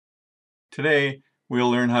Today, we'll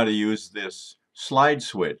learn how to use this slide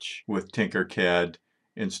switch with Tinkercad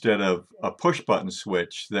instead of a push button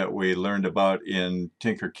switch that we learned about in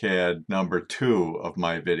Tinkercad number 2 of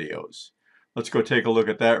my videos. Let's go take a look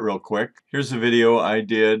at that real quick. Here's a video I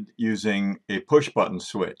did using a push button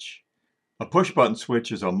switch. A push button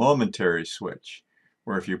switch is a momentary switch,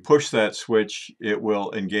 where if you push that switch, it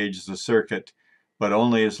will engage the circuit, but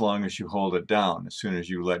only as long as you hold it down. As soon as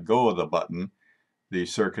you let go of the button, the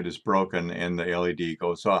circuit is broken and the LED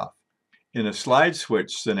goes off. In a slide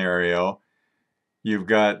switch scenario, you've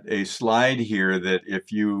got a slide here that if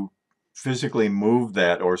you physically move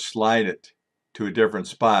that or slide it to a different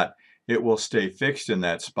spot, it will stay fixed in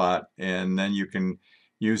that spot, and then you can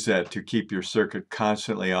use that to keep your circuit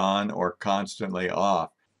constantly on or constantly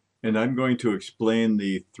off. And I'm going to explain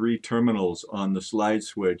the 3 terminals on the slide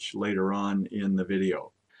switch later on in the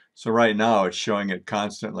video. So right now it's showing it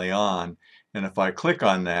constantly on, and if I click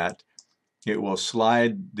on that, it will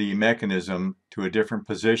slide the mechanism to a different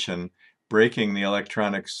position, breaking the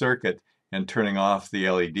electronic circuit and turning off the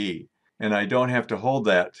LED. And I don't have to hold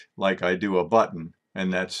that like I do a button,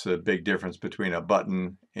 and that's the big difference between a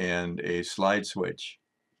button and a slide switch.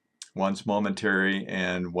 One's momentary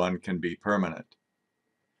and one can be permanent.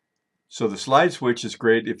 So the slide switch is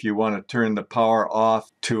great if you want to turn the power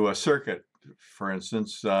off to a circuit. For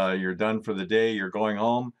instance, you're done for the day, you're going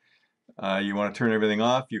home, you want to turn everything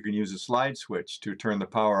off, you can use a slide switch to turn the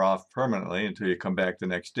power off permanently until you come back the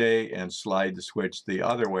next day and slide the switch the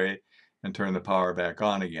other way and turn the power back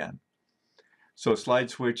on again. So a slide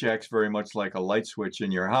switch acts very much like a light switch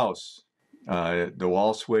in your house. The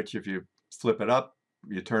wall switch, if you flip it up,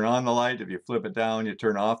 you turn on the light. If you flip it down, you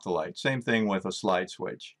turn off the light. Same thing with a slide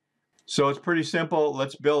switch. So it's pretty simple.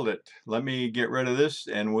 Let's build it. Let me get rid of this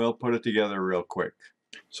and we'll put it together real quick.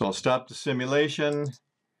 So I'll stop the simulation,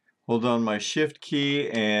 hold down my shift key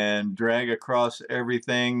and drag across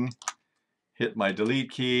everything, hit my delete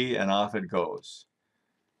key, and off it goes.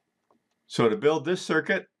 So to build this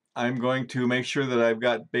circuit, I'm going to make sure that I've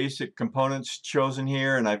got basic components chosen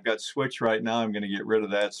here, and I've got switch right now. I'm going to get rid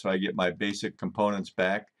of that so I get my basic components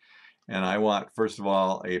back. And I want, first of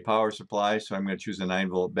all, a power supply, so I'm going to choose a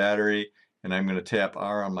 9-volt battery, and I'm going to tap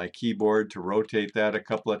R on my keyboard to rotate that a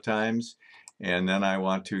couple of times. And then I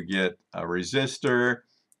want to get a resistor,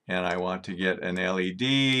 and I want to get an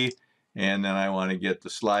LED, and then I want to get the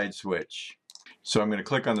slide switch. So I'm going to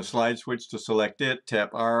click on the slide switch to select it, tap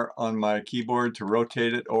R on my keyboard to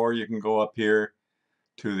rotate it, or you can go up here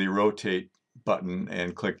to the rotate button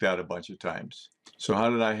and click that a bunch of times. So how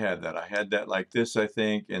did I have that? I had that like this, I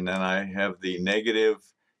think, and then I have the negative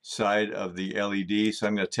side of the LED, so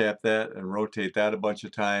I'm going to tap that and rotate that a bunch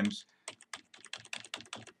of times.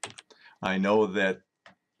 I know that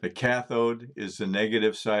the cathode is the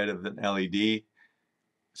negative side of an LED,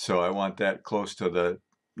 so I want that close to the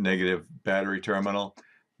negative battery terminal.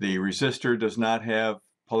 The resistor does not have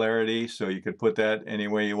polarity, so you could put that any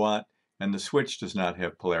way you want, and the switch does not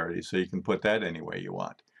have polarity, so you can put that any way you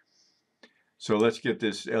want. So let's get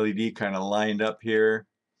this LED kind of lined up here,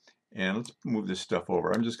 and let's move this stuff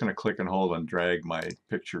over. I'm just going to click and hold and drag my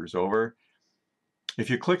pictures over.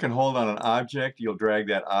 If you click and hold on an object, you'll drag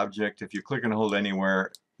that object. If you click and hold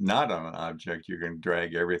anywhere not on an object, you can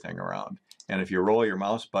drag everything around. And if you roll your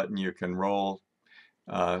mouse button, you can roll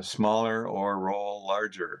smaller or roll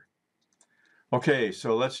larger. Okay,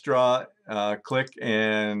 so let's draw, click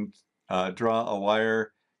and draw a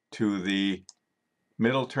wire to the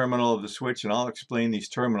middle terminal of the switch, and I'll explain these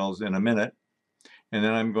terminals in a minute. And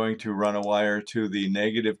then I'm going to run a wire to the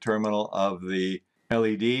negative terminal of the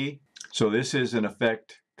LED. So this is in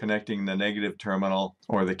effect connecting the negative terminal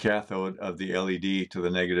or the cathode of the LED to the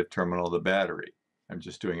negative terminal of the battery. I'm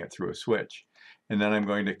just doing it through a switch. And then I'm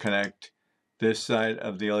going to connect this side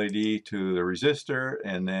of the LED to the resistor,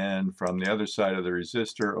 and then from the other side of the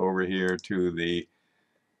resistor over here to the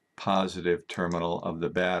positive terminal of the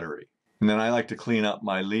battery. And then I like to clean up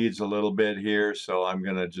my leads a little bit here, so I'm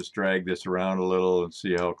going to just drag this around a little and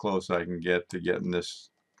see how close I can get to getting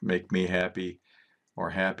this make me happy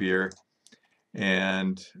or happier.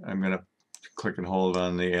 And I'm going to click and hold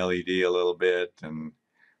on the LED a little bit, and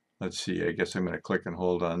let's see, I guess I'm going to click and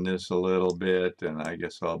hold on this a little bit, and I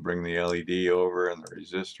guess I'll bring the LED over and the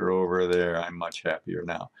resistor over there. I'm much happier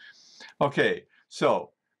now. Okay,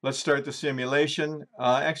 so let's start the simulation.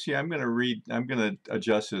 Actually, I'm going to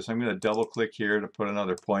adjust this. I'm going to double click here to put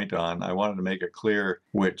another point on. I wanted to make it clear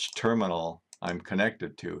which terminal I'm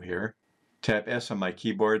connected to here. Tap S on my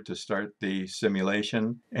keyboard to start the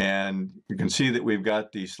simulation, and you can see that we've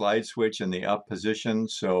got the slide switch in the up position,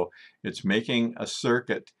 so it's making a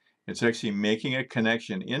circuit. It's actually making a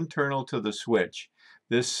connection internal to the switch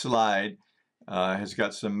this slide has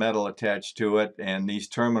got some metal attached to it, and these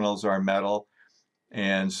terminals are metal.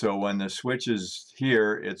 And so when the switch is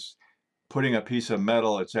here, it's putting a piece of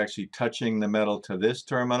metal, it's actually touching the metal to this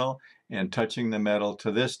terminal and touching the metal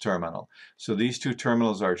to this terminal. So these two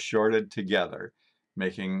terminals are shorted together,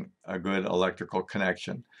 making a good electrical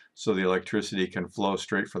connection. So the electricity can flow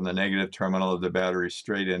straight from the negative terminal of the battery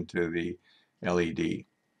straight into the LED.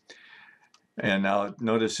 And now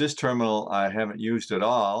notice this terminal I haven't used at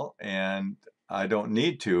all, and I don't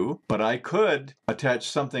need to, but I could attach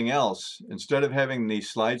something else. Instead of having the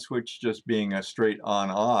slide switch just being a straight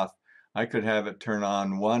on-off, I could have it turn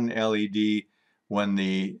on one LED when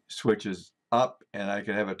the switch is up, and I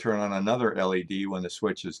could have it turn on another LED when the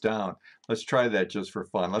switch is down. Let's try that just for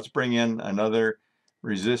fun. Let's bring in another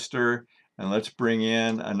resistor, and let's bring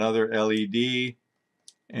in another LED,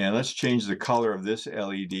 and let's change the color of this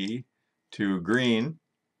LED to green,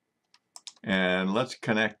 and let's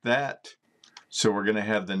connect that. So we're going to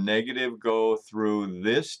have the negative go through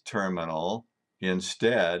this terminal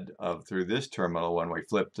instead of through this terminal when we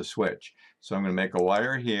flip the switch. So I'm going to make a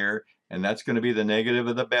wire here, and that's going to be the negative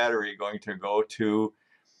of the battery going to go to,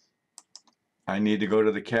 I need to go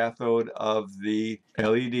to the cathode of the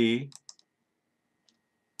LED,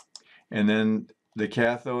 and then the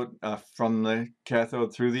cathode, from the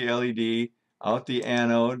cathode through the LED, out the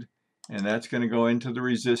anode, and that's going to go into the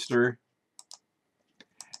resistor,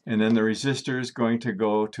 and then the resistor is going to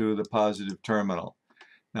go to the positive terminal.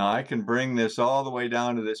 Now I can bring this all the way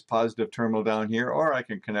down to this positive terminal down here, or I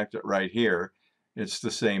can connect it right here. It's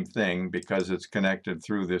the same thing because it's connected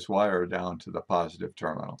through this wire down to the positive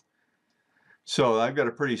terminal. So I've got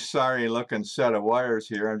a pretty sorry looking set of wires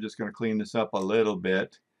here. I'm just going to clean this up a little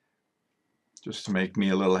bit just to make me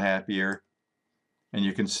a little happier. And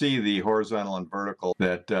you can see the horizontal and vertical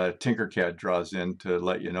that Tinkercad draws in to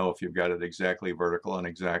let you know if you've got it exactly vertical and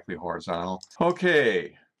exactly horizontal.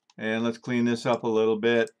 Okay. And let's clean this up a little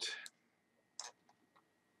bit.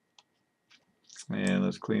 And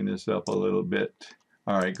let's clean this up a little bit.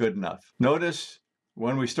 All right, good enough. Notice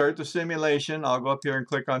when we start the simulation, I'll go up here and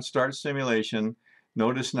click on Start Simulation.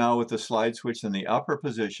 Notice now with the slide switch in the upper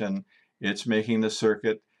position, it's making the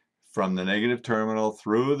circuit from the negative terminal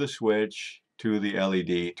through the switch to the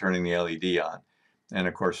LED, turning the LED on. And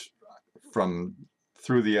of course,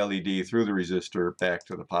 through the LED, through the resistor, back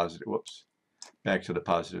to the positive, back to the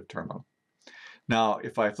positive terminal. Now,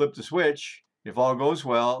 if I flip the switch, if all goes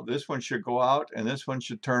well, this one should go out and this one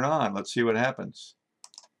should turn on. Let's see what happens.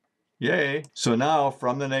 Yay! So now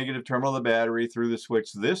from the negative terminal of the battery through the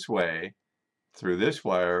switch this way, through this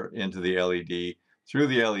wire into the LED, through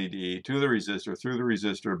the LED, to the resistor, through the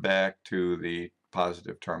resistor, back to the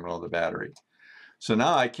positive terminal of the battery. So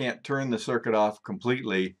now I can't turn the circuit off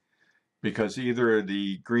completely because either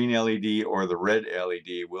the green LED or the red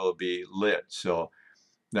LED will be lit. So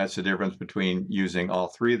that's the difference between using all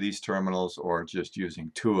three of these terminals or just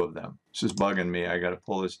using two of them. This is bugging me. I got to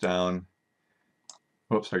pull this down.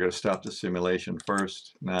 Whoops, I got to stop the simulation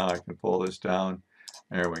first. Now I can pull this down.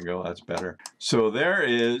 There we go, that's better. So there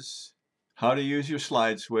is how to use your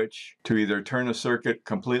slide switch to either turn a circuit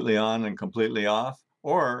completely on and completely off,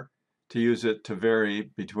 or to use it to vary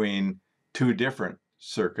between two different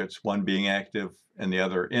circuits, one being active and the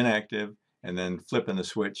other inactive, and then flipping the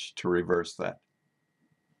switch to reverse that.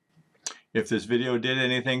 If this video did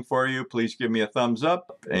anything for you, please give me a thumbs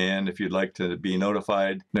up. And if you'd like to be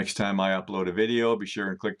notified next time I upload a video, be sure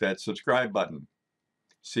and click that subscribe button.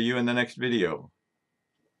 See you in the next video.